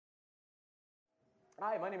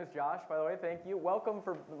Hi, my name is Josh, by the way. Thank you. Welcome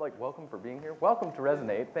for being here. Welcome to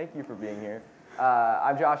Resonate. Thank you for being here.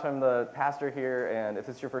 I'm Josh. I'm the pastor here, and if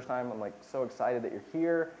this is your first time, I'm so excited that you're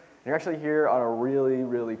here. And you're actually here on a really,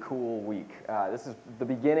 really cool week. This is the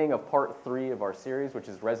beginning of part 3 of our series, which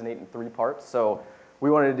is Resonate in 3 parts. So we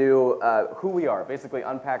wanted to do who we are, basically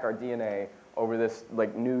unpack our DNA over this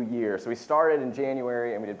new year. So we started in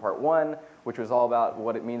January and we did part 1, which was all about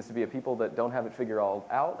what it means to be a people that don't have it figured all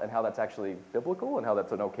out, and how that's actually biblical, and how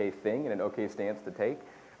that's an okay thing and an okay stance to take,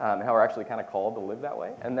 and how we're actually kind of called to live that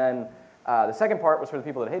way. And then the second part was for the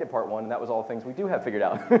people that hated part 1, and that was all things we do have figured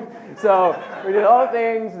out. So we did all the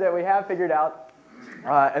things that we have figured out,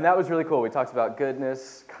 and that was really cool. We talked about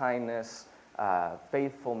goodness, kindness,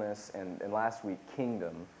 faithfulness, and last week,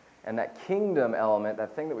 kingdom. And that kingdom element,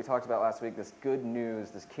 that thing that we talked about last week, this good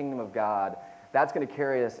news, this kingdom of God, that's going to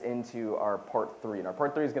carry us into our part 3. And our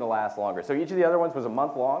part 3 is going to last longer. So each of the other ones was a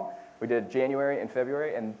month long. We did January and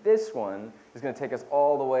February. And this one is going to take us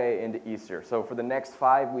all the way into Easter. So for the next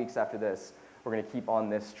 5 weeks after this, we're going to keep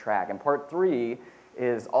on this track. And part 3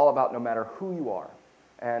 is all about no matter who you are.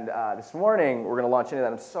 And this morning, we're going to launch into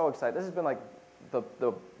that. I'm so excited. This has been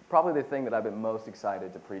probably the thing that I've been most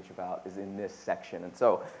excited to preach about is in this section. And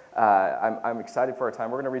so I'm excited for our time.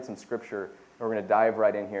 We're going to read some scripture, and we're going to dive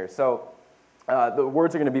right in here. So the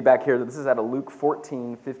words are going to be back here. This is out of Luke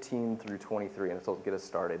 14, 15 through 23, and this will get us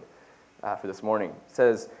started for this morning. It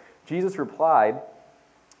says, Jesus replied,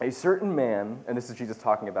 a certain man, and this is Jesus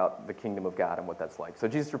talking about the kingdom of God and what that's like. So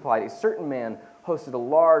Jesus replied, a certain man hosted a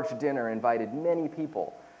large dinner and invited many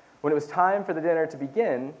people. When it was time for the dinner to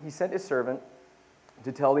begin, he sent his servant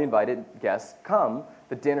to tell the invited guests, come,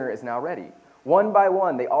 the dinner is now ready. One by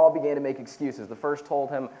one, they all began to make excuses. The first told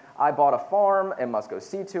him, I bought a farm and must go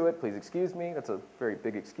see to it. Please excuse me. That's a very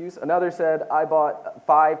big excuse. Another said, I bought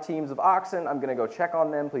 5 teams of oxen. I'm going to go check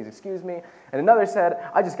on them. Please excuse me. And another said,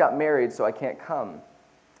 I just got married, so I can't come.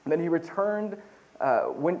 And then he returned.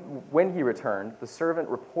 When he returned, the servant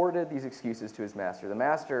reported these excuses to his master. The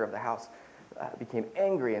master of the house became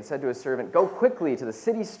angry and said to his servant, go quickly to the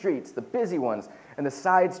city streets, the busy ones, and the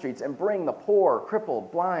side streets, and bring the poor,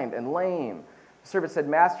 crippled, blind, and lame. The servant said,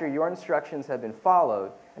 Master, your instructions have been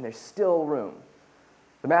followed, and there's still room.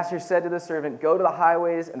 The master said to the servant, go to the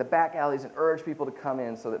highways and the back alleys and urge people to come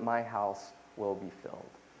in so that my house will be filled.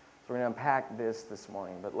 So we're going to unpack this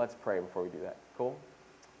morning, but let's pray before we do that. Cool?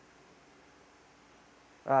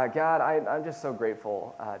 God, I'm just so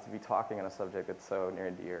grateful to be talking on a subject that's so near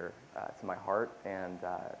and dear to my heart, and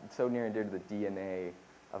so near and dear to the DNA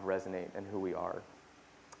of Resonate and who we are.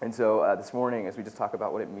 And so this morning, as we just talk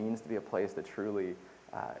about what it means to be a place that truly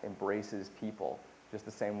embraces people, just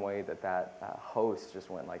the same way that host just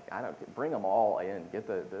went bring them all in, get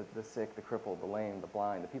the sick, the crippled, the lame, the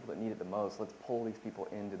blind, the people that need it the most. Let's pull these people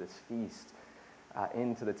into this feast,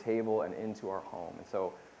 into the table and into our home. And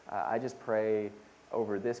so I just pray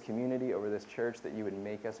over this community, over this church, that you would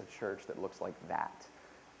make us a church that looks like that.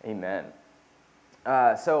 Amen.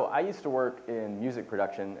 So I used to work in music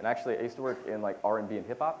production, and actually I used to work in R&B and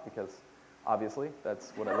hip-hop, because obviously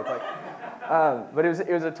that's what I look like. But it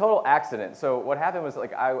was a total accident. So what happened was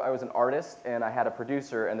I was an artist, and I had a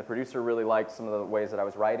producer, and the producer really liked some of the ways that I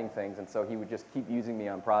was writing things, and so he would just keep using me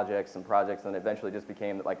on projects, and it eventually just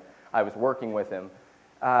became that I was working with him.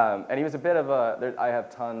 And he was a bit of I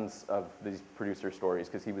have tons of these producer stories,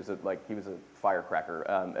 because he was a firecracker,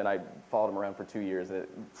 and I followed him around for 2 years.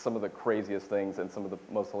 Some of the craziest things and some of the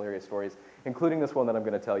most hilarious stories, including this one that I'm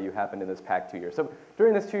going to tell you, happened in this packed 2 years. So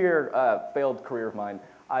during this 2-year failed career of mine,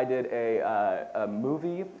 I did a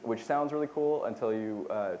movie, which sounds really cool until you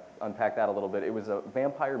unpack that a little bit. It was a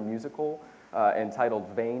vampire musical entitled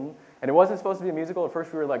Vain. And it wasn't supposed to be a musical. At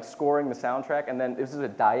first we were scoring the soundtrack, and then this is a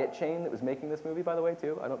diet chain that was making this movie, by the way,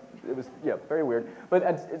 too. It was very weird.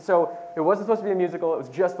 But so it wasn't supposed to be a musical. It was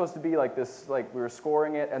just supposed to be this, we were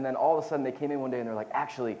scoring it, and then all of a sudden they came in one day and they're like,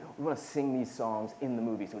 actually, we want to sing these songs in the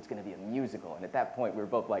movie, so it's going to be a musical. And at that point we were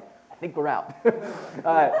both like, I think we're out.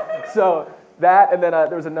 So that, and then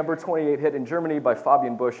there was a number 28 hit in Germany by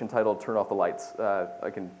Fabian Busch entitled Turn Off the Lights. I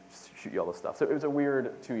can shoot you all this stuff. So it was a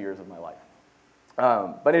weird 2 years of my life.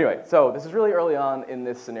 But anyway, so this is really early on in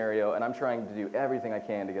this scenario, and I'm trying to do everything I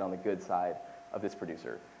can to get on the good side of this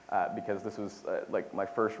producer, because this was my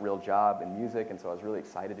first real job in music, and so I was really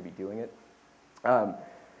excited to be doing it.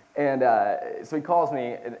 So he calls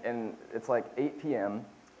me, and it's 8 p.m.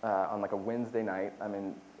 On a Wednesday night. I'm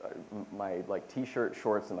in my t-shirt,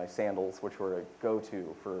 shorts, and my sandals, which were a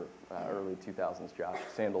go-to for early 2000s Josh.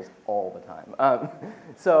 Sandals all the time.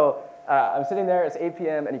 So I'm sitting there, it's 8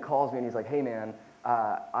 p.m., and he calls me, and he's like, hey man,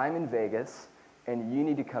 I'm in Vegas, and you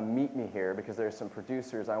need to come meet me here because there's some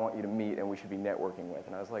producers I want you to meet and we should be networking with.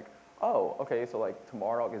 And I was like, oh, okay, so like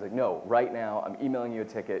tomorrow? He's like, no, right now, I'm emailing you a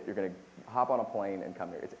ticket. You're gonna hop on a plane and come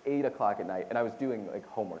here. It's 8 o'clock at night, and I was doing like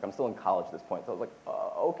homework. I'm still in college at this point, so I was like,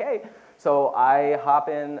 okay. So I hop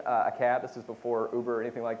in a cab. This is before Uber or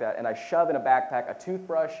anything like that, and I shove in a backpack a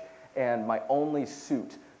toothbrush and my only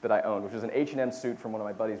suit that I owned, which was an H&M suit from one of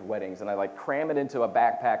my buddy's weddings, and I like cram it into a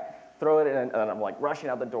backpack, throw it in, and I'm like rushing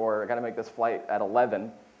out the door. I gotta make this flight at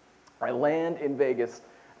 11. I land in Vegas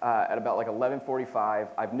at about like 11:45.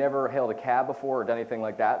 I've never hailed a cab before or done anything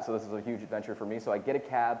like that, so this is a huge adventure for me. So I get a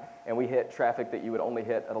cab, and we hit traffic that you would only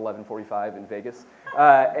hit at 11:45 in Vegas.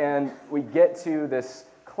 And we get to this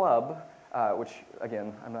club, which,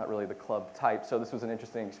 again, I'm not really the club type, so this was an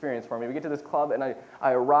interesting experience for me. We get to this club, and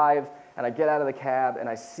I arrive, and I get out of the cab, and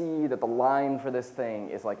I see that the line for this thing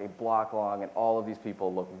is like a block long, and all of these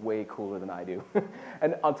people look way cooler than I do.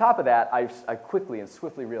 And on top of that, I quickly and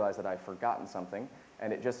swiftly realized that I'd forgotten something,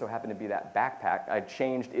 and it just so happened to be that backpack. I'd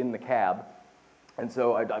changed in the cab, and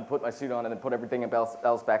so I put my suit on and then put everything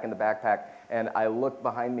else back in the backpack, and I look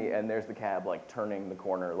behind me, and there's the cab, like, turning the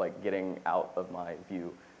corner, like, getting out of my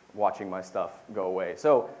view, watching my stuff go away.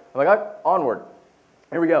 So I'm like, onward.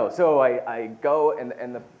 Here we go. So I go,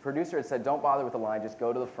 and the producer had said, don't bother with the line, just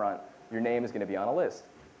go to the front. Your name is going to be on a list.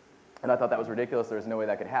 And I thought that was ridiculous. There was no way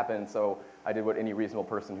that could happen. So I did what any reasonable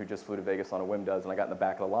person who just flew to Vegas on a whim does, and I got in the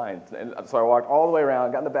back of the line. And so I walked all the way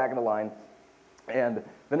around, got in the back of the line, and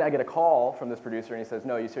then I get a call from this producer, and he says,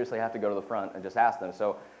 no, you seriously have to go to the front and just ask them.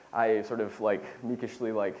 So I sort of like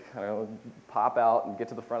meekishly pop out and get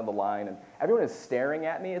to the front of the line, and everyone is staring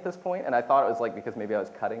at me at this point, and I thought it was like because maybe I was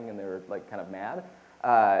cutting and they were like kind of mad,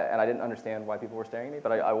 and I didn't understand why people were staring at me,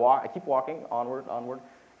 but I keep walking onward,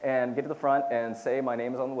 and get to the front and say my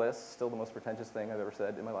name is on the list, still the most pretentious thing I've ever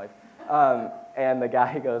said in my life, and the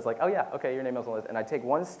guy goes like, oh yeah, okay, your name is on the list, and I take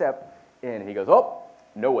one step in, and he goes, oh,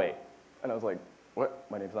 no way, and I was like, what,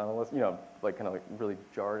 my name's not on the list? You know, like kind of like really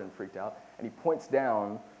jarred and freaked out, and he points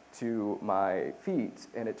down to my feet,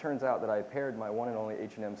 and it turns out that I paired my one and only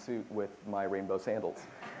H&M suit with my rainbow sandals.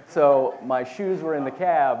 So my shoes were in the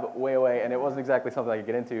cab way away, and it wasn't exactly something I could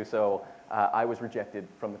get into, so I was rejected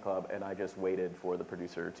from the club, and I just waited for the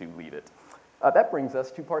producer to lead it. That brings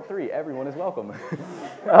us to part 3. Everyone is welcome.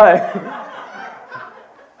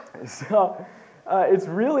 So it's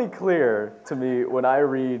really clear to me when I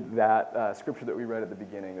read that scripture that we read at the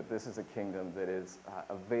beginning that this is a kingdom that is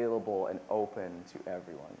available and open to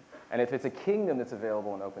everyone. And if it's a kingdom that's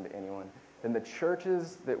available and open to anyone, then the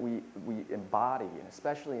churches that we embody, and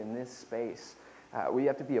especially in this space, we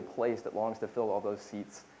have to be a place that longs to fill all those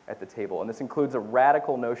seats at the table. And this includes a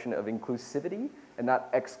radical notion of inclusivity and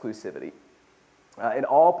not exclusivity. In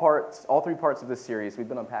all 3 parts of this series, we've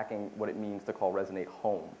been unpacking what it means to call Resonate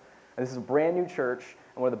home. And this is a brand new church,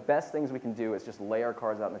 and one of the best things we can do is just lay our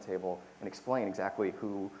cards out on the table and explain exactly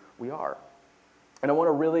who we are. And I want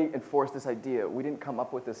to really enforce this idea. We didn't come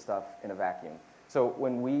up with this stuff in a vacuum. So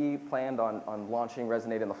when we planned on launching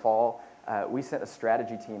Resonate in the fall, we sent a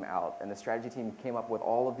strategy team out, and the strategy team came up with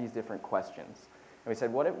all of these different questions. And we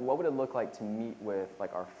said, what would it look like to meet with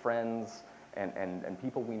like our friends and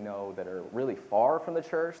people we know that are really far from the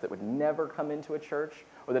church, that would never come into a church,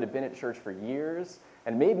 or that have been at church for years,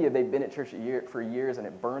 and maybe they've been at church for years and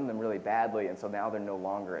it burned them really badly, and so now they're no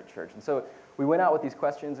longer at church. And so we went out with these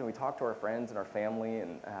questions, and we talked to our friends and our family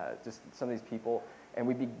and just some of these people, and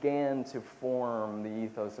we began to form the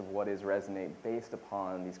ethos of what is Resonate based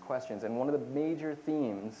upon these questions. And one of the major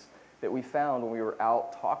themes that we found when we were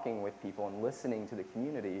out talking with people and listening to the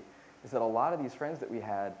community is that a lot of these friends that we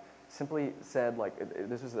had simply said, like,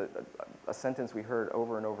 this was a sentence we heard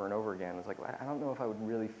over and over and over again. It was like, I don't know if I would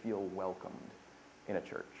really feel welcomed in a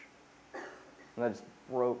church. And that just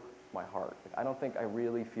broke my heart. Like, I don't think I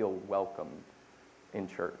really feel welcomed in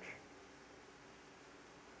church.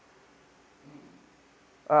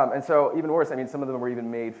 And so, even worse, I mean, some of them were even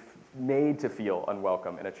made to feel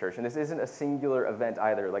unwelcome in a church. And this isn't a singular event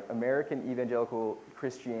either. Like, American evangelical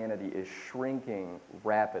Christianity is shrinking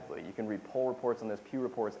rapidly. You can read poll reports on this, Pew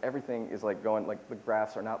reports, everything is like going, like the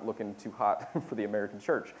graphs are not looking too hot for the American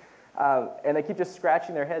church. And they keep just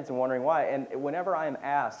scratching their heads and wondering why. And whenever I am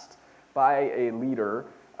asked by a leader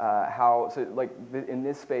in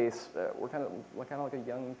this space, we're kind of like a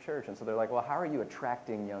young church. And so they're like, well, how are you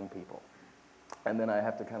attracting young people? And then I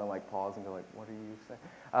have to kind of like pause and go like, what are you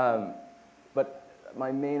saying? But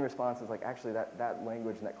my main response is like, actually that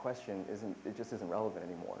language and that question just isn't relevant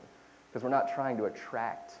anymore. Because we're not trying to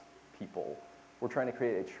attract people. We're trying to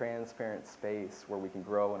create a transparent space where we can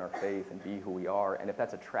grow in our faith and be who we are. And if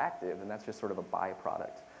that's attractive, then that's just sort of a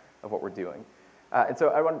byproduct of what we're doing. And so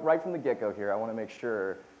I want, right from the get-go here, I want to make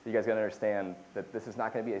sure you guys got to understand that this is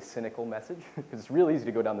not going to be a cynical message, because it's real easy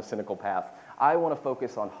to go down the cynical path. I want to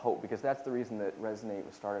focus on hope, because that's the reason that Resonate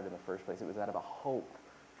was started in the first place. It was out of a hope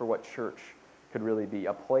for what church could really be,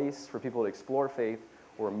 a place for people to explore faith,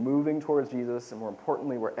 where we're moving towards Jesus, and more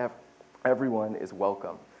importantly, where everyone is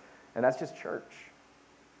welcome. And that's just church.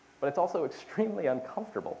 But it's also extremely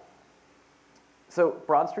uncomfortable. So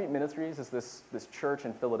Broad Street Ministries is this church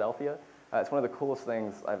in Philadelphia. It's one of the coolest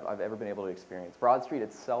things I've ever been able to experience. Broad Street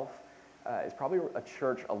itself is probably a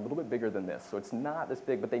church a little bit bigger than this. So it's not this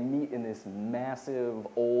big, but they meet in this massive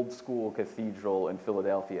old school cathedral in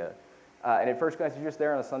Philadelphia. And at first glance, you're just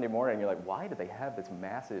there on a Sunday morning, and you're like, why do they have this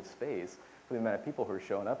massive space for the amount of people who are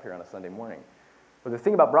showing up here on a Sunday morning? But the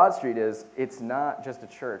thing about Broad Street is it's not just a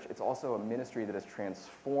church. It's also a ministry that has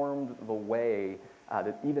transformed the way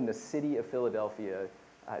that even the city of Philadelphia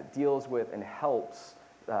deals with and helps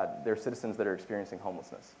their citizens that are experiencing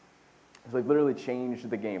homelessness. So they've literally changed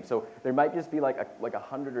the game. So there might just be like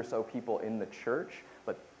 100 or so people in the church,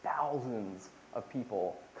 but thousands of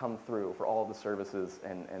people come through for all of the services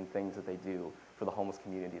and things that they do for the homeless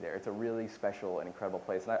community there. It's a really special and incredible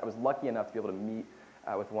place. And I was lucky enough to be able to meet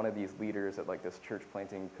with one of these leaders at like this church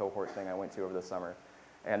planting cohort thing I went to over the summer.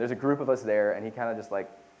 And there's a group of us there, and he kind of just like,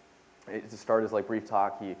 to start his like brief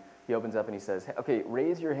talk, he opens up and he says, hey, okay,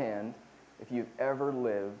 raise your hand if you've ever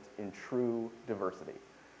lived in true diversity.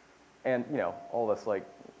 And, you know, all of us like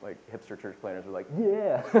hipster church planners are like,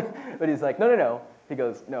 yeah. But he's like, no. He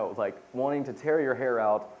goes, no, like wanting to tear your hair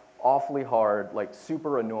out awfully hard, like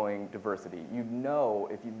super annoying diversity. You'd know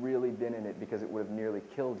if you'd really been in it because it would have nearly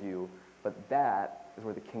killed you, but that is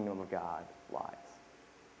where the kingdom of God lies.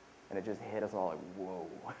 And it just hit us all like, whoa.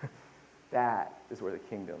 That is where the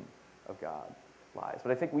kingdom of God lies.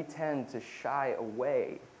 But I think we tend to shy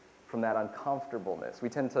away from that uncomfortableness. We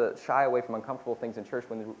tend to shy away from uncomfortable things in church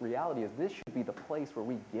when the reality is this should be the place where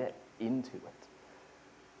we get into it.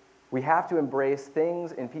 We have to embrace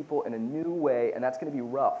things and people in a new way, and that's going to be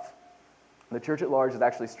rough. The church at large has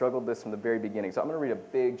actually struggled with this from the very beginning. So I'm going to read a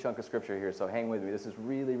big chunk of scripture here, so hang with me. This is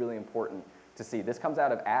really, really important to see. This comes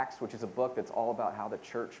out of Acts, which is a book that's all about how the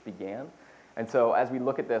church began. And so as we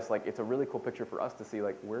look at this, like, it's a really cool picture for us to see,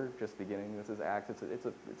 like, we're just beginning. This is Acts.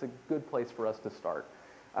 It's a good place for us to start.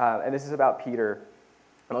 And this is about Peter,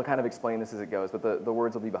 and I'll kind of explain this as it goes, but the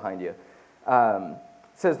words will be behind you.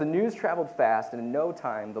 It says, the news traveled fast, and in no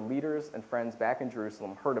time, the leaders and friends back in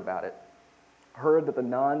Jerusalem heard about it, heard that the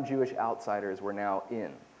non-Jewish outsiders were now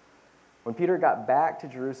in. When Peter got back to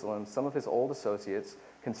Jerusalem, some of his old associates,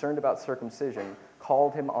 concerned about circumcision,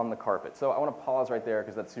 called him on the carpet. So I want to pause right there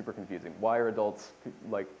because that's super confusing. Why are adults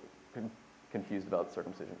like confused about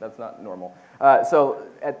circumcision? That's not normal. So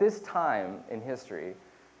at this time in history,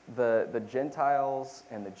 the Gentiles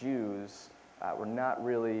and the Jews were not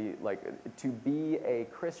really, like, to be a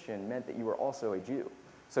Christian meant that you were also a Jew.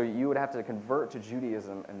 So you would have to convert to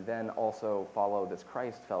Judaism and then also follow this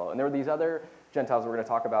Christ fellow. And there were these other Gentiles we're going to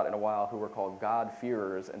talk about in a while who were called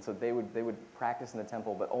God-fearers, and so they would practice in the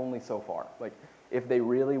temple, but only so far. Like, if they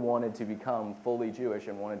really wanted to become fully Jewish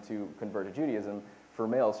and wanted to convert to Judaism, for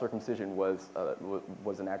males, circumcision was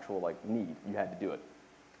an actual, like, need. You had to do it.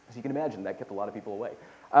 So you can imagine that kept a lot of people away.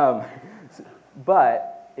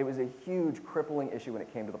 But it was a huge crippling issue when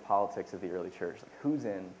it came to the politics of the early church, like who's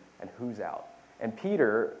in and who's out. And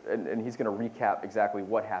Peter, and he's going to recap exactly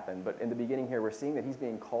what happened, but in the beginning here, we're seeing that he's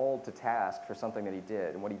being called to task for something that he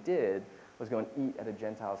did. And what he did was go and eat at a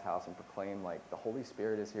Gentile's house and proclaim, like, the Holy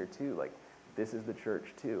Spirit is here too. Like, this is the church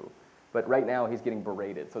too. But right now, he's getting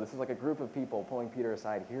berated. So this is like a group of people pulling Peter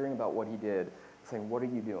aside, hearing about what he did, saying, what are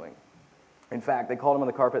you doing? In fact, they called him on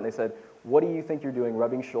the carpet and they said, what do you think you're doing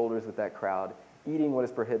rubbing shoulders with that crowd, eating what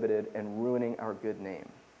is prohibited, and ruining our good name?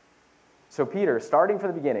 So Peter, starting from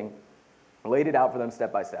the beginning, laid it out for them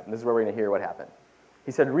step by step. And this is where we're going to hear what happened.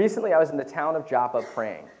 He said, recently I was in the town of Joppa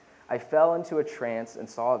praying. I fell into a trance and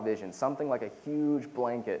saw a vision, something like a huge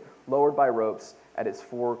blanket lowered by ropes at its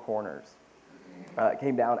four corners. It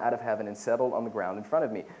came down out of heaven and settled on the ground in front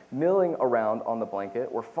of me. Milling around on the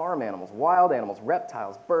blanket were farm animals, wild animals,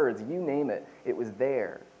 reptiles, birds, you name it. It was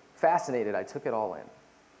there. Fascinated, I took it all in.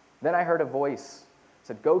 Then I heard a voice. It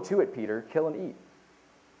said, go to it, Peter, kill and eat.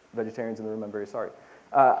 Vegetarians in the room, I'm very sorry.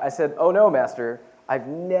 I said, oh no, master, I've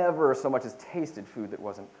never so much as tasted food that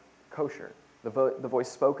wasn't kosher. The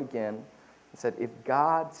voice spoke again and said, if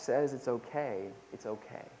God says it's okay, it's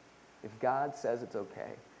okay. If God says it's okay,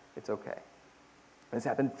 it's okay. This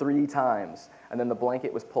happened 3 times, and then the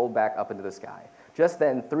blanket was pulled back up into the sky. Just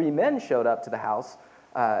then, 3 men showed up to the house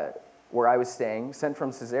where I was staying, sent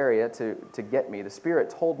from Caesarea to get me. The Spirit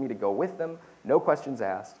told me to go with them, no questions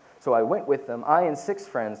asked. So I went with them, I and 6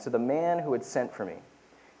 friends, to the man who had sent for me.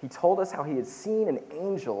 He told us how he had seen an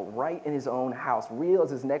angel right in his own house, real as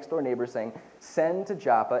his next-door neighbor, saying, "Send to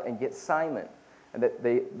Joppa and get Simon," and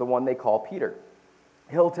the one they call Peter.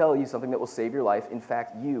 "He'll tell you something that will save your life, in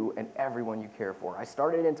fact, you and everyone you care for." I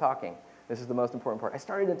started in talking. This is the most important part. I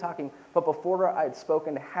started in talking, but before I had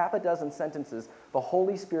spoken half a dozen sentences, the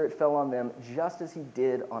Holy Spirit fell on them just as he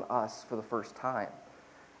did on us for the first time.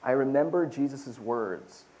 I remembered Jesus'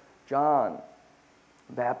 words, "John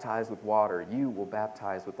baptized with water, you will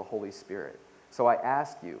baptize with the Holy Spirit." So I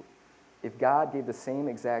ask you, if God gave the same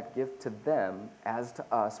exact gift to them as to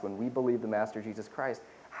us when we believe the Master Jesus Christ,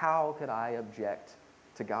 how could I object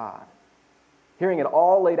to God? Hearing it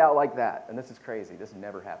all laid out like that, and this is crazy, this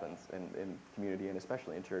never happens in community and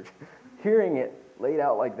especially in church. Hearing it laid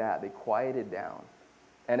out like that, they quieted down.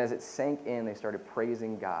 And as it sank in, they started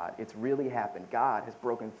praising God. It's really happened. God has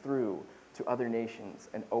broken through to other nations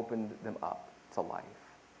and opened them up to life.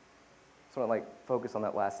 So I want to focus on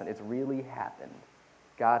that last sentence. It's really happened.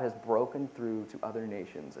 God has broken through to other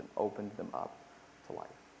nations and opened them up to life.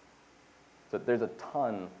 So there's a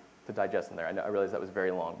ton to digest in there. I realize that was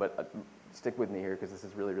very long, but stick with me here because this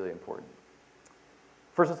is really, really important.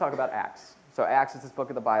 First, let's talk about Acts. So Acts is this book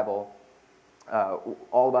of the Bible,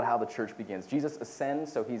 all about how the church begins. Jesus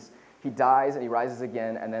ascends, so he dies and he rises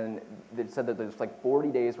again, and then it said that there's 40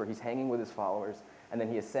 days where he's hanging with his followers, and then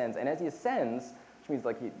he ascends. And as he ascends, which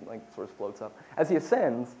means he sort of floats up, as he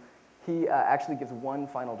ascends, he actually gives one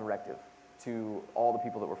final directive to all the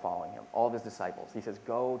people that were following him, all of his disciples. He says,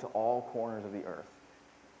 "Go to all corners of the earth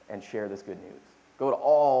and share this good news. Go to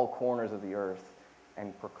all corners of the earth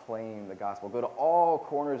and proclaim the gospel. Go to all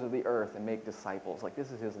corners of the earth and make disciples."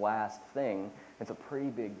 This is his last thing. It's a pretty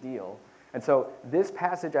big deal. And so this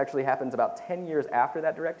passage actually happens about 10 years after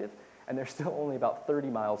that directive, and they're still only about 30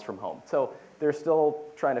 miles from home. So they're still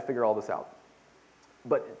trying to figure all this out.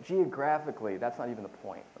 But geographically, that's not even the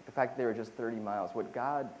point. The fact that they were just 30 miles,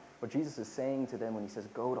 what Jesus is saying to them when he says,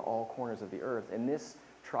 "Go to all corners of the earth," in this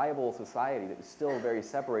tribal society that was still very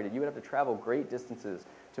separated, you would have to travel great distances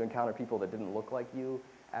to encounter people that didn't look like you,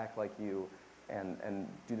 act like you, and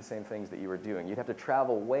do the same things that you were doing. You'd have to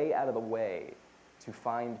travel way out of the way to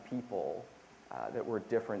find people that were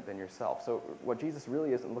different than yourself. So what Jesus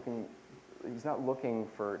really isn't looking, he's not looking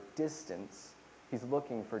for distance, he's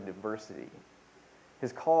looking for diversity.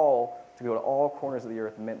 His call to go to all corners of the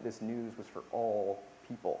earth meant this news was for all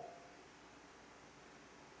people.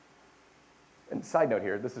 And side note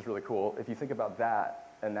here, this is really cool. If you think about that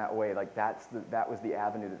in that way, that was the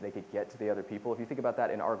avenue that they could get to the other people. If you think about that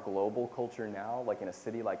in our global culture now, in a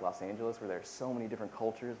city like Los Angeles, where there's so many different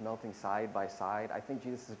cultures melting side by side, I think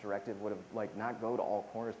Jesus' directive would have not go to all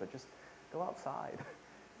corners, but just go outside.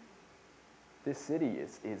 This city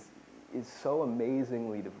is so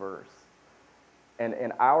amazingly diverse.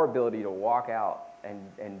 And our ability to walk out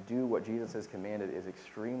and do what Jesus has commanded is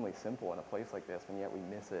extremely simple in a place like this, and yet we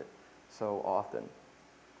miss it so often.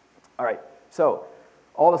 All right, so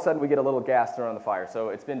all of a sudden we get a little gas thrown on the fire. So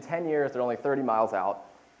it's been 10 years, they're only 30 miles out.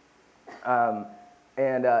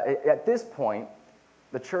 At this point,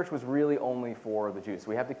 the church was really only for the Jews.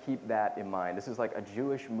 We have to keep that in mind. This is a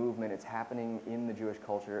Jewish movement. It's happening in the Jewish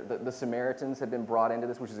culture. The Samaritans had been brought into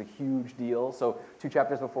this, which is a huge deal. So 2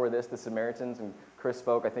 chapters before this, the Samaritans, and Chris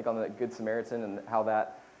spoke, I think, on the Good Samaritan and how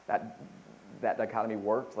that dichotomy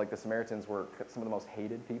worked. The Samaritans were some of the most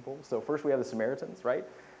hated people. So first we have the Samaritans, right?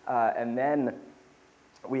 And then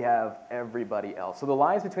we have everybody else. So the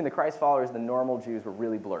lines between the Christ followers and the normal Jews were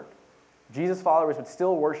really blurred. Jesus' followers would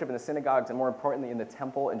still worship in the synagogues and more importantly in the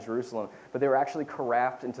temple in Jerusalem, but they were actually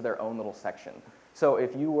carafed into their own little section. So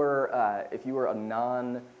if you were a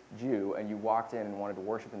non-Jew and you walked in and wanted to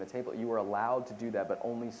worship in the temple, you were allowed to do that, but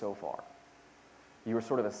only so far. You were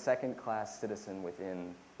sort of a second-class citizen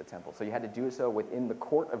within the temple. So you had to do so within the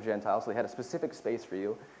court of Gentiles, so they had a specific space for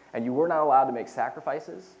you, and you were not allowed to make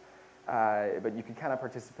sacrifices, but you could kind of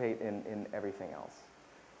participate in everything else.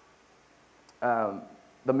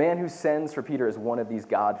 The man who sends for Peter is one of these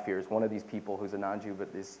God-fearers, one of these people who's a non-Jew but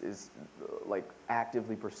is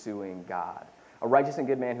actively pursuing God. A righteous and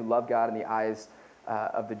good man who loved God in the eyes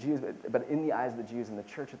of the Jews, but in the eyes of the Jews in the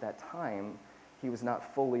church at that time, he was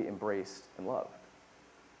not fully embraced and loved.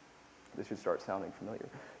 This should start sounding familiar.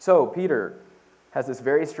 So Peter has this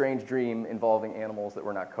very strange dream involving animals that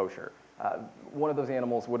were not kosher. One of those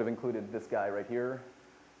animals would have included this guy right here.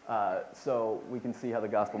 So we can see how the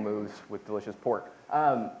gospel moves with delicious pork.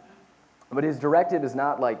 But his directive is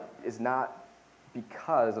not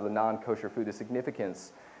because of the non-kosher food. The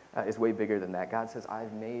significance is way bigger than that. God says,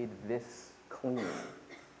 "I've made this clean.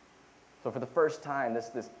 So for the first time,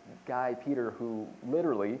 this guy, Peter, who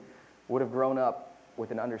literally would have grown up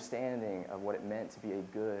with an understanding of what it meant to be a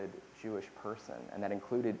good Jewish person, and that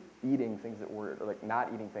included eating things that were, like not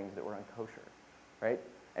eating things that were unkosher, right?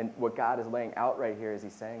 And what God is laying out right here is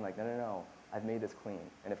he's saying, like, no, I've made this clean.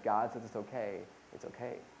 And if God says it's okay, it's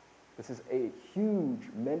okay. This is a huge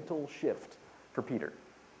mental shift for Peter,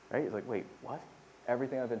 right? He's like, wait, what?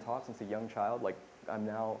 Everything I've been taught since a young child, like,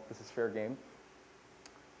 this is fair game.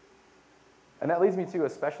 And that leads me to a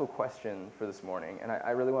special question for this morning, and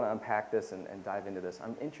I really want to unpack this and dive into this.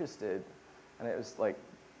 I'm interested, and it was like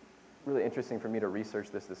really interesting for me to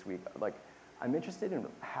research this week. Like, I'm interested in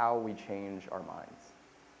how we change our minds.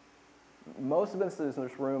 Most of us in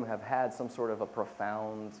this room have had some sort of a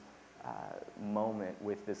profound moment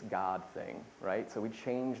with this God thing, right? So we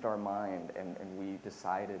changed our mind and we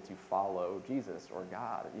decided to follow Jesus or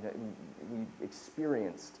God. You know, we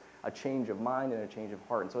experienced a change of mind and a change of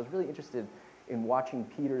heart. And so I was really interested in watching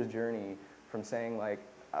Peter's journey from saying, like,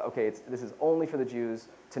 okay, this is only for the Jews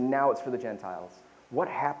to now it's for the Gentiles. What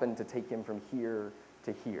happened to take him from here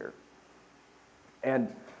to here? And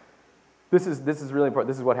this is really important.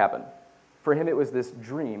 This is what happened. For him, it was this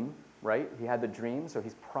dream, right? He had the dream, so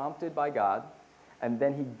he's prompted by God, and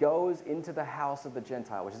then he goes into the house of the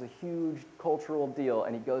Gentile, which is a huge cultural deal,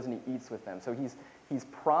 and he goes and he eats with them. So he's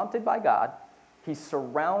prompted by God, he's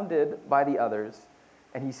surrounded by the others,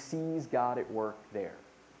 and he sees God at work there.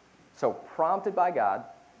 So prompted by God,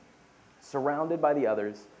 surrounded by the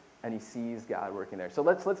others, and he sees God working there. So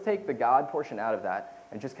let's take the God portion out of that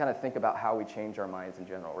and just kind of think about how we change our minds in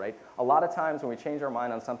general, right? A lot of times when we change our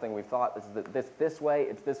mind on something we've thought this way,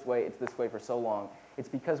 it's this way for so long, it's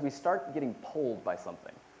because we start getting pulled by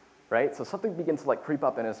something, right? So something begins to like creep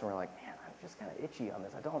up in us and we're like, man, I'm just kind of itchy on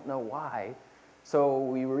this. I don't know why. So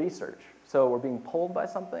we research. So we're being pulled by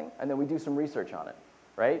something and then we do some research on it,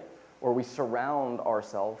 right? Or we surround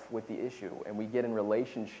ourselves with the issue and we get in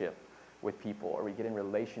relationship with people, or we get in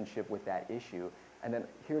relationship with that issue. And then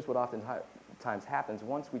here's what oftentimes happens.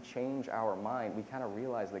 Once we change our mind, we kind of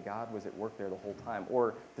realize that God was at work there the whole time.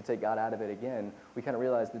 Or to take God out of it again, we kind of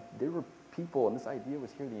realize that there were people and this idea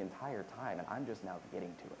was here the entire time, and I'm just now getting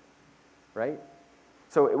to it, right?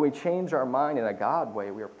 So we change our mind in a God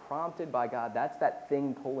way. We are prompted by God. That's that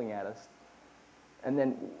thing pulling at us. And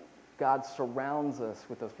then God surrounds us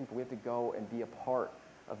with those people. We have to go and be a part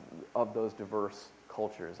of those diverse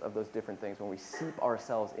cultures, of those different things. When we seep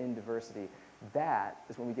ourselves in diversity, that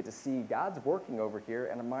is when we get to see God's working over here,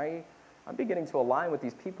 and I'm beginning to align with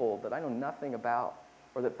these people that I know nothing about,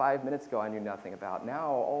 or that 5 minutes ago I knew nothing about. Now,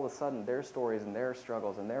 all of a sudden, their stories and their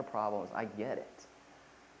struggles and their problems, I get it,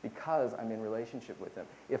 because I'm in relationship with them.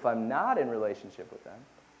 If I'm not in relationship with them,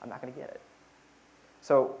 I'm not going to get it.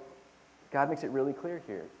 So God makes it really clear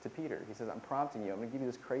here to Peter. He says, I'm prompting you. I'm going to give you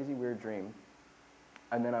this crazy, weird dream.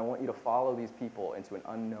 And then I want you to follow these people into an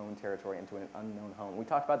unknown territory, into an unknown home. We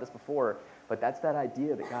talked about this before, but that's that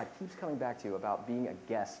idea that God keeps coming back to about being a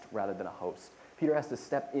guest rather than a host. Peter has to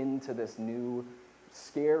step into this new,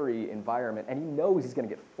 scary environment, and he knows he's going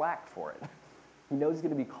to get flack for it. He knows he's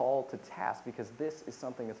going to be called to task because this is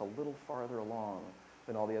something that's a little farther along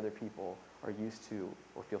than all the other people are used to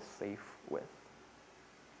or feel safe with.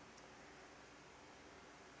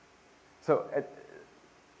 So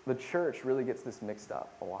the church really gets this mixed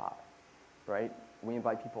up a lot, right? We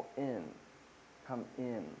invite people in, come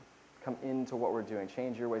into what we're doing,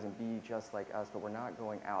 change your ways and be just like us, but we're not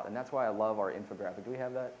going out. And that's why I love our infographic. Do we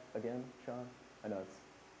have that again, Sean? I know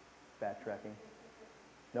it's backtracking.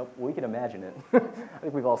 Nope, we can imagine it. I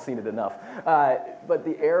think we've all seen it enough. But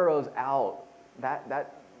the arrows out,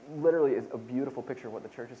 that literally is a beautiful picture of what the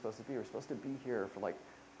church is supposed to be. We're supposed to be here for like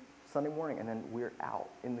Sunday morning, and then we're out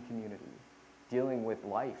in the community, dealing with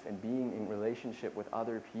life and being in relationship with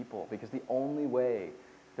other people, because the only way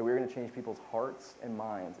that we're going to change people's hearts and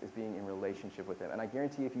minds is being in relationship with them. And I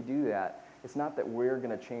guarantee if you do that, it's not that we're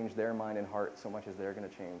going to change their mind and heart so much as they're going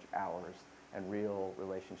to change ours, and real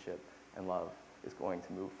relationship and love is going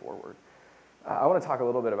to move forward. I want to talk a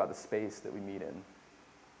little bit about the space that we meet in.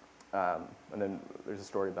 And then there's a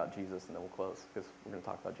story about Jesus, and then we'll close, because we're going to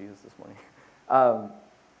talk about Jesus this morning.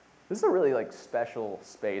 This is a really special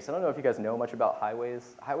space. I don't know if you guys know much about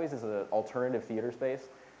Highways. Highways is an alternative theater space,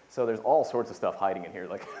 so there's all sorts of stuff hiding in here.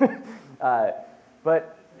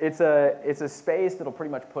 But it's a space that'll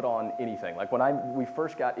pretty much put on anything. Like when we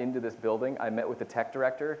first got into this building, I met with the tech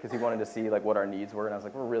director because he wanted to see what our needs were, and I was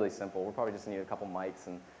like, we're really simple. We'll probably just need a couple mics,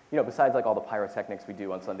 and besides all the pyrotechnics we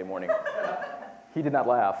do on Sunday morning. He did not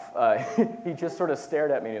laugh. He just sort of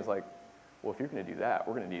stared at me and he was like, well, if you're going to do that,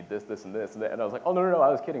 we're going to need this, this, and this. And I was like, oh, no, I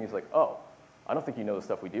was kidding. He's like, oh, I don't think you know the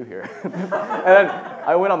stuff we do here. And then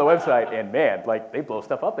I went on the website, and man, like, they blow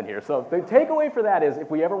stuff up in here. So the takeaway for that is, if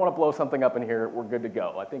we ever want to blow something up in here, we're good to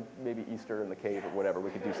go. I think maybe Easter in the cave or whatever, we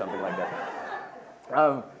could do something like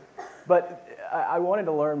that. But I wanted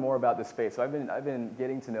to learn more about this space. So I've been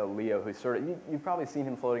getting to know Leo, who's sort of, you've probably seen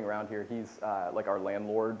him floating around here. He's like our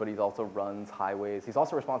landlord, but he also runs highways. He's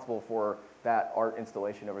also responsible for that art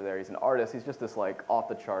installation over there. He's an artist. He's just this like off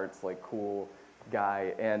the charts, like cool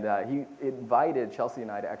guy. And he invited Chelsea and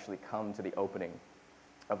I to actually come to the opening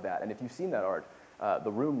of that. And if you've seen that art,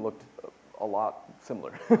 the room looked a lot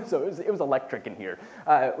similar. So it was electric in here.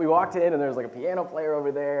 We walked in, and there's like a piano player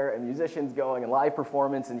over there, and musicians going, and live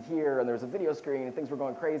performance in here, and there was a video screen, and things were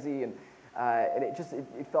going crazy, and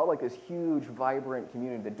it felt like this huge, vibrant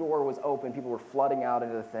community. The door was open, people were flooding out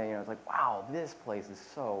into the thing, and I was like, wow, this place is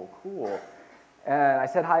so cool. And I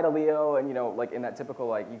said hi to Leo, and like in that typical,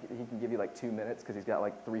 like he can give you like 2 minutes because he's got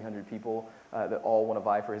like 300 people that all want to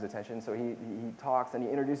vie for his attention. So he talks, and he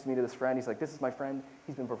introduces me to this friend. He's like, this is my friend.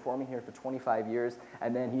 He's been performing here for 25 years,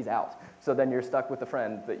 and then he's out. So then you're stuck with the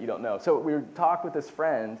friend that you don't know. So we talked with this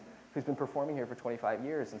friend who's been performing here for 25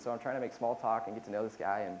 years, and so I'm trying to make small talk and get to know this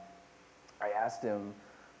guy, and I asked him,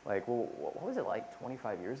 like, well, what was it like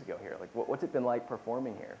 25 years ago here? Like, what's it been like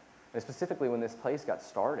performing here? And specifically when this place got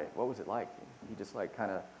started, what was it like? He just like kind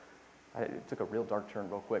of, it took a real dark turn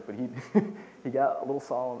real quick, but he got a little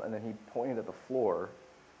solemn, and then he pointed at the floor,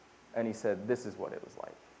 and he said, this is what it was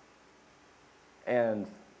like. And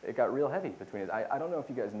it got real heavy between us. I don't know if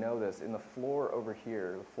you guys know this, in the floor over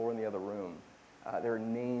here, the floor in the other room, there are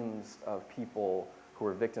names of people who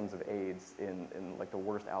were victims of AIDS in like the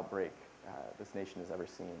worst outbreak this nation has ever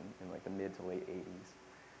seen in like the mid to late 80s.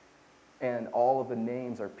 And all of the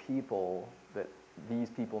names are people that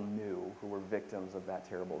these people knew who were victims of that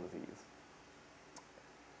terrible disease.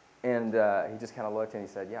 And he just kind of looked, and he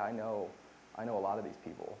said, yeah, I know a lot of these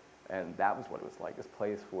people. And that was what it was like. This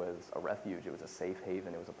place was a refuge. It was a safe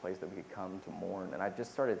haven. It was a place that we could come to mourn. And I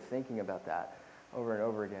just started thinking about that over and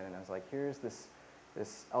over again. And I was like, here's this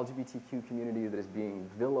LGBTQ community that is being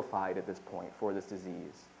vilified at this point for this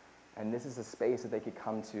disease. And this is a space that they could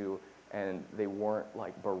come to, and they weren't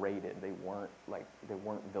like berated, they weren't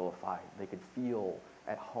vilified. They could feel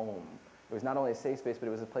at home. It was not only a safe space, but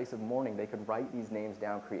it was a place of mourning. They could write these names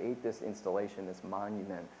down, create this installation, this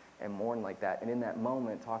monument, and mourn like that. And in that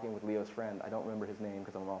moment, talking with Leo's friend, I don't remember his name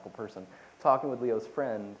because I'm an awful person, talking with Leo's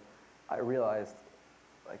friend, I realized,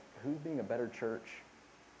 like, who's being a better church?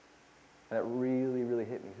 And it really, really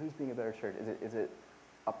hit me. Who's being a better church? Is it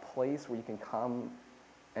a place where you can come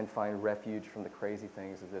and find refuge from the crazy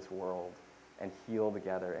things of this world and heal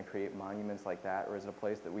together and create monuments like that? Or is it a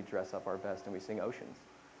place that we dress up our best and we sing oceans?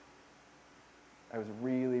 I was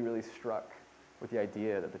really, really struck with the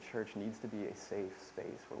idea that the church needs to be a safe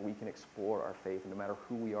space where we can explore our faith, and no matter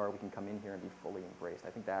who we are, we can come in here and be fully embraced. I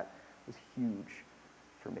think that was huge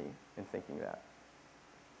for me in thinking that.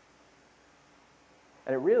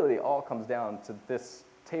 And it really all comes down to this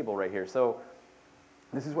table right here. So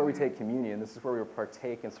this is where we take communion. This is where we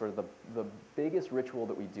partake in sort of the biggest ritual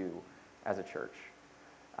that we do as a church.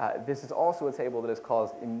 This is also a table that has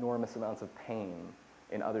caused enormous amounts of pain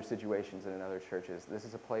in other situations and in other churches. This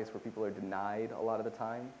is a place where people are denied a lot of the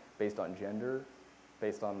time based on gender,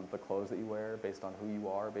 based on the clothes that you wear, based on who you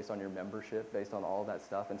are, based on your membership, based on all of that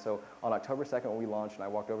stuff. And so on October 2nd when we launched and I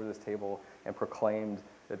walked over to this table and proclaimed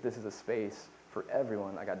that this is a space for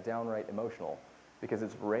everyone, I got downright emotional because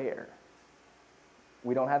it's rare.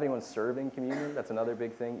 We don't have anyone serving communion. That's another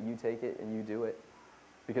big thing. You take it and you do it.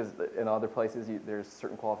 Because in other places, there's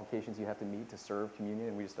certain qualifications you have to meet to serve communion,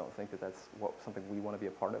 and we just don't think that that's something we want to be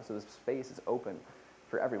a part of. So this space is open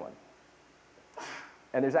for everyone.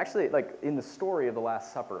 And there's actually, like, in the story of the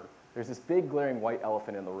Last Supper, there's this big glaring white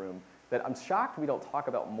elephant in the room that I'm shocked we don't talk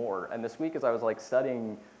about more. And this week, as I was like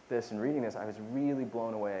studying this and reading this, I was really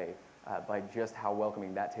blown away by just how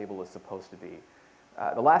welcoming that table is supposed to be.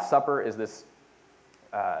 The Last Supper is this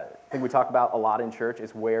thing we talk about a lot in church.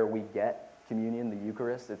 Is where we get communion, the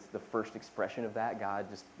Eucharist. It's the first expression of that. God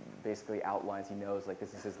just basically outlines, he knows, like,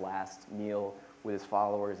 this is his last meal with his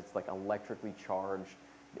followers. It's like electrically charged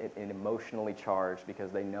and emotionally charged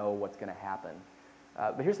because they know what's going to happen.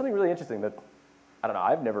 But here's something really interesting that, I don't know,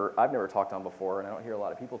 I've never talked on before, and I don't hear a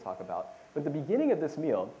lot of people talk about. But at the beginning of this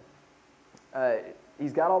meal,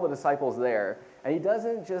 he's got all the disciples there, and he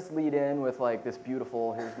doesn't just lead in with like this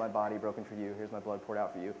beautiful, here's my body broken for you, here's my blood poured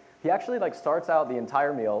out for you. He actually like starts out the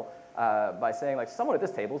entire meal by saying, like, someone at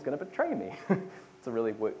this table is going to betray me. It's a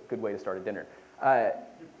really good way to start a dinner.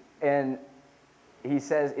 And he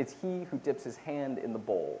says it's he who dips his hand in the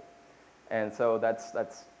bowl. And so that's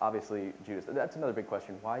obviously Judas. That's another big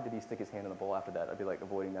question. Why did he stick his hand in the bowl after that? I'd be like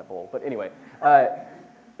avoiding that bowl. But anyway,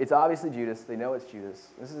 it's obviously Judas. They know it's Judas.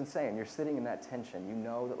 This is insane. You're sitting in that tension. You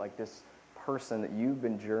know that like this person that you've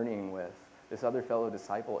been journeying with, this other fellow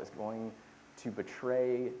disciple, is going to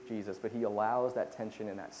betray Jesus, but he allows that tension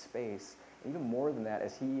in that space. And even more than that,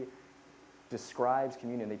 as he describes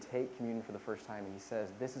communion, they take communion for the first time, and he says,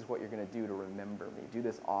 this is what you're going to do to remember me. Do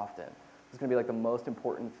this often. This is going to be like the most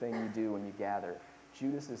important thing you do when you gather.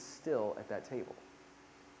 Judas is still at that table.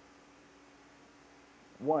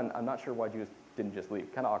 One, I'm not sure why Judas didn't just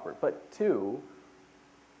leave. Kind of awkward. But two,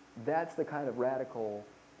 that's the kind of radical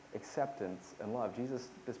acceptance and love. Jesus,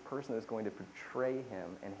 this person is going to betray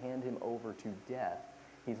him and hand him over to death.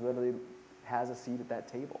 He's literally has a seat at that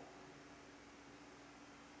table.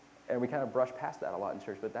 And we kind of brush past that a lot in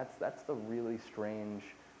church, but that's the really strange,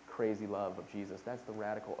 crazy love of Jesus. That's the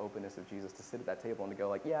radical openness of Jesus, to sit at that table and to go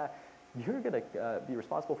like, yeah, you're going to be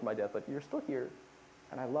responsible for my death, but you're still here,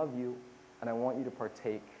 and I love you, and I want you to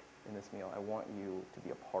partake in this meal. I want you to be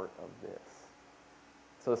a part of this.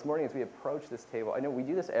 So this morning as we approach this table, I know we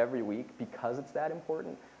do this every week because it's that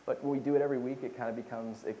important, but when we do it every week, it kind of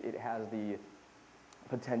becomes, it has the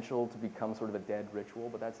potential to become sort of a dead ritual,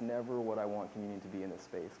 but that's never what I want communion to be in this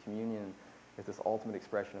space. Communion is this ultimate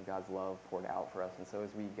expression of God's love poured out for us, and so as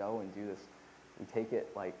we go and do this, we take it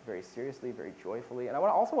like very seriously, very joyfully, and I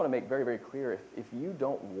also want to make very, very clear, if you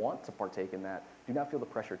don't want to partake in that, do not feel the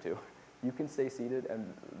pressure to. You can stay seated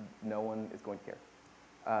and no one is going to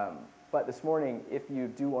care. But this morning, if you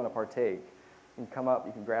do want to partake, you can come up,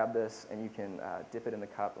 you can grab this, and you can dip it in the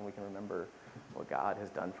cup, and we can remember what God has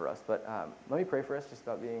done for us. But let me pray for us just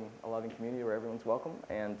about being a loving community where everyone's welcome,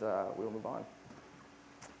 and we'll move on.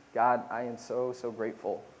 God, I am so, so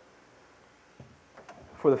grateful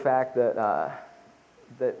for the fact that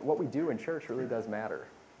that what we do in church really does matter.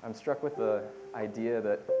 I'm struck with the idea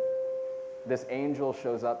that this angel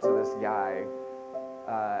shows up to this guy,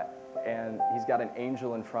 and he's got an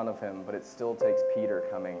angel in front of him, but it still takes Peter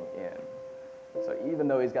coming in. So even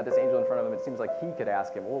though he's got this angel in front of him, it seems like he could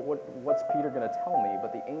ask him, well, what's Peter going to tell me?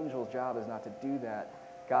 But the angel's job is not to do that.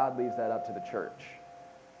 God leaves that up to the church.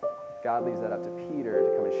 God leaves that up to Peter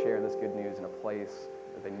to come and share this good news in a place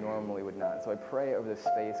that they normally would not. And so I pray over this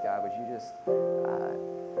space, God, would you just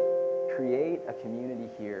create a community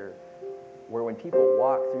here where when people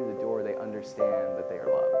walk through the door, they understand that they are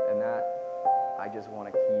loved. And that I just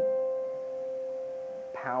want to keep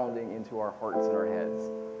pounding into our hearts and our heads.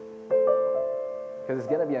 Because it's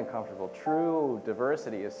going to be uncomfortable. True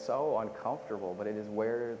diversity is so uncomfortable, but it is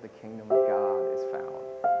where the kingdom of God is found.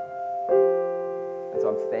 And so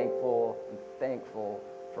I'm thankful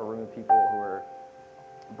for a room of people who are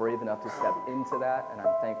brave enough to step into that, and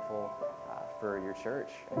I'm thankful for your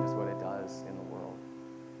church and just what it does in the world.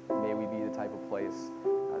 May we be the type of place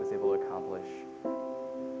that's able to accomplish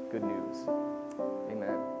good news.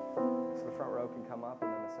 Amen. So the front row can come up,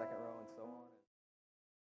 and then the second row.